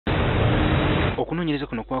Okunoonyereza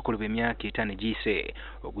kuno kwakolebwa emyaka 5 egiyise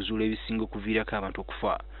okuzuula ebisinga okuviirako abantu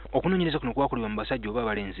okufa. Okunoonyereza kuno kwakolebwa mu basajja oba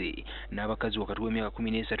abalenzi n'abakazi wakati w'emyaka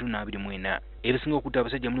 13 na 24. Ebisinga okutta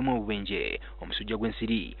abasajja mulimu obubenje, omusujja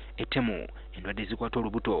gw'ensiri, ettemu, endwadde ezikwata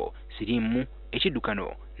olubuto, siriimu, ekiddukano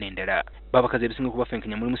n'endala. Babakazi ebisinga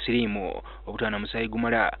okubafenkenya mulimu siriimu, obutaana musaayi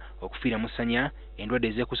gumala, okufiira mu ssanya, endwadde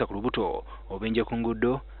ezeekuusa ku lubuto, obubenje ku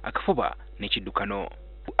nguudo, akafuba n'ekiddukano.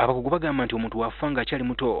 Abakugu bagamba nti omuntu wafa ng'akyali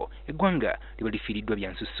muto eggwanga liba lifiiriddwa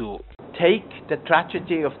bya nsusu. Take the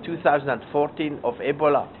tragedy of 2014 of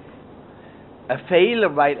Ebola. A failure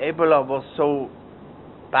while Ebola was so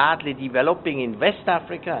badly developing in West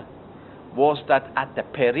Africa was that at the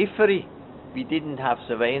periphery we didn't have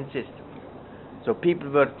surveillance system. So people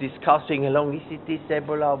were discussing along, is it this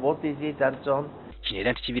Ebola, what is it, and so on. Kino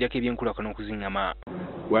era nti kiviirako ebyenkulaakulana okuzingama.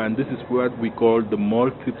 Well, this is what we call the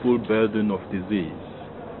multiple burden of disease,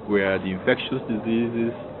 where the infectious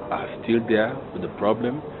diseases are still there with the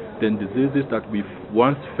problem. Then diseases that we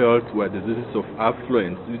once felt were diseases of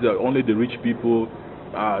affluence, these are only the rich people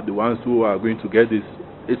are the ones who are going to get this.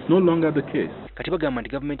 It's no longer the case. Kati bagamba nti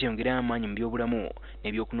gavumenti eyongere amaanyi mu byobulamu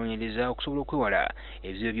n'ebyokunoonyereza okusobola okwewala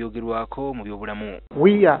ebizibu ebyogerwako mu byobulamu.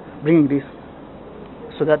 We are bringing this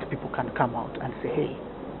so that people can come out and say, hey,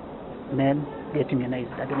 men get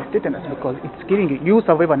immunized against tetanus because it's killing you. You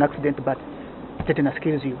survive an accident, but tetanus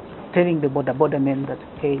kills you. Telling the border men that,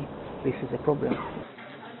 hey, this is a problem.